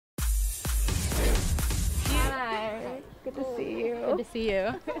Good to see you. Good to see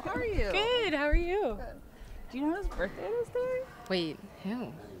you. How are you? Good. How are you? Good. Do you know whose birthday it is today? Wait,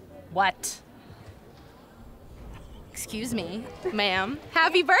 who? What? Excuse me, ma'am.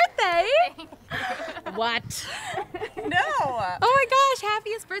 Happy birthday! What? No! Oh my gosh,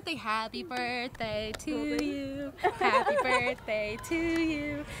 happiest birthday. Happy birthday to you. Happy birthday to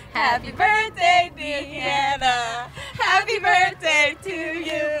you. Happy birthday, dear Hannah. Happy birthday to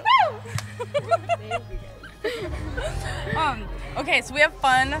you. Okay, so we have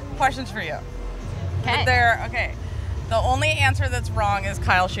fun questions for you. Okay. Okay. The only answer that's wrong is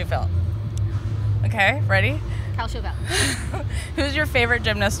Kyle Schufelt. Okay, ready? Kyle Schufelt. Who's your favorite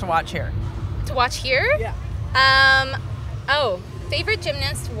gymnast to watch here? To watch here? Yeah. Oh, favorite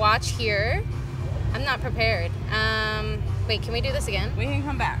gymnast to watch here? I'm not prepared. Wait, can we do this again? We can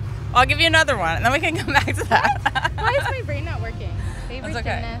come back. I'll give you another one, and then we can come back to that. Why is my brain not working? Favorite That's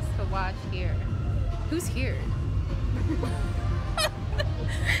okay. gymnast to watch here? Who's here?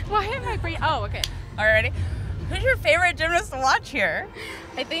 Why am I brain? Oh, okay. All right, ready? Who's your favorite gymnast to watch here?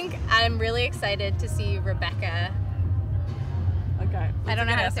 I think I'm really excited to see Rebecca. Okay. I don't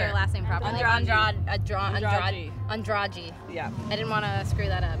know how to say her last name properly. Andrade. Yeah. I didn't want to screw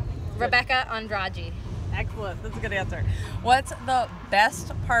that up. Rebecca Andrade. Excellent. That's a good answer. What's the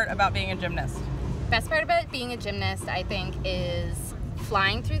best part about being a gymnast? Best part about being a gymnast, I think, is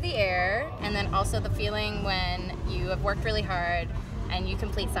flying through the air, and then also the feeling when you have worked really hard and you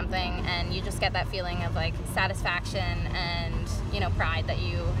complete something and you just get that feeling of like satisfaction and, you know, pride that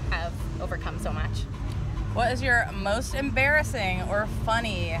you have overcome so much. What is your most embarrassing or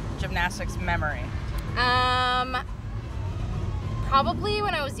funny gymnastics memory? Probably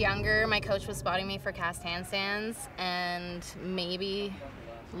when I was younger, my coach was spotting me for cast handstands and maybe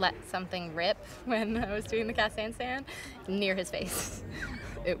let something rip when I was doing the cast handstand near his face.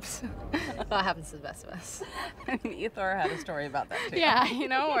 Oops. That happens to the best of us. I mean, Ethor had a story about that too. Yeah, you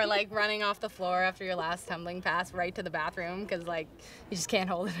know, or like running off the floor after your last tumbling pass right to the bathroom because like you just can't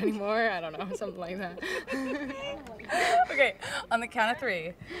hold it anymore. I don't know, something like that. Okay, on the count of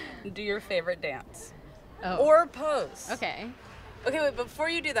 3, do your favorite dance. Oh. Or pose. Okay. Okay, wait, before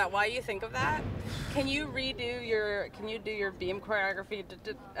you do that, while you think of that, can you do your beam choreography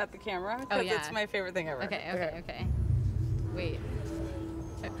at the camera? Oh, Because yeah. it's my favorite thing ever. Okay. Wait.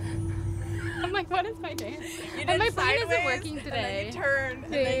 I'm like, what is my dance? You And my did brain isn't sideways, working and today. then you turn,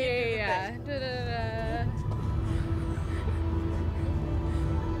 and then you do the Yeah.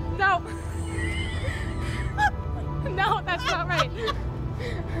 No. No, that's not right.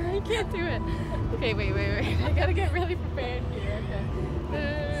 I can't do it. Okay, wait. I gotta get really prepared here.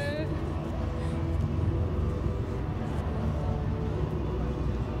 Okay.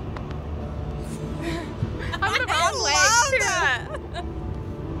 I'm the wrong way. That.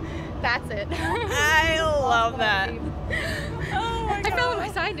 That's it. I love that. Oh my I god. fell in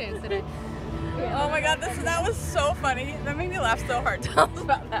my side dance today. Oh my god, that was so funny. That made me laugh so hard. Tell us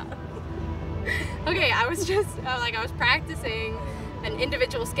about that. Okay, I was practicing an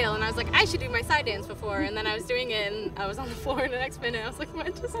individual skill and I was like, I should do my side dance before, and then I was doing it and I was on the floor in the next minute. I was like,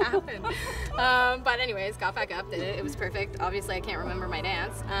 what just happened? But anyways, got back up, did it. It was perfect. Obviously I can't remember my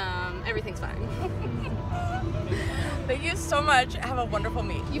dance. Everything's fine. Thank you so much. Have a wonderful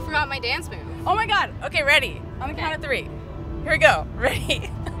meet. You forgot my dance move. Oh my god. Okay, ready. On the count of 3. Here we go. Ready?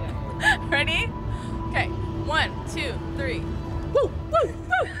 Ready? Okay. 1, 2, 3. Woo! Woo!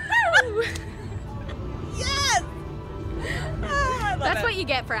 Woo! Woo! Yes! Oh, I love That's it. what you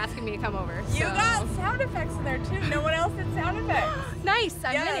get for asking me to come over. You so. got sound effects in there too. No one else did sound effects. Nice,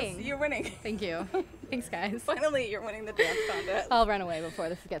 I'm Yes, winning. you're winning. Thank you. Thanks, guys. Finally, you're winning the dance contest. I'll run away before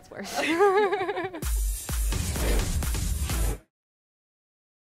this gets worse.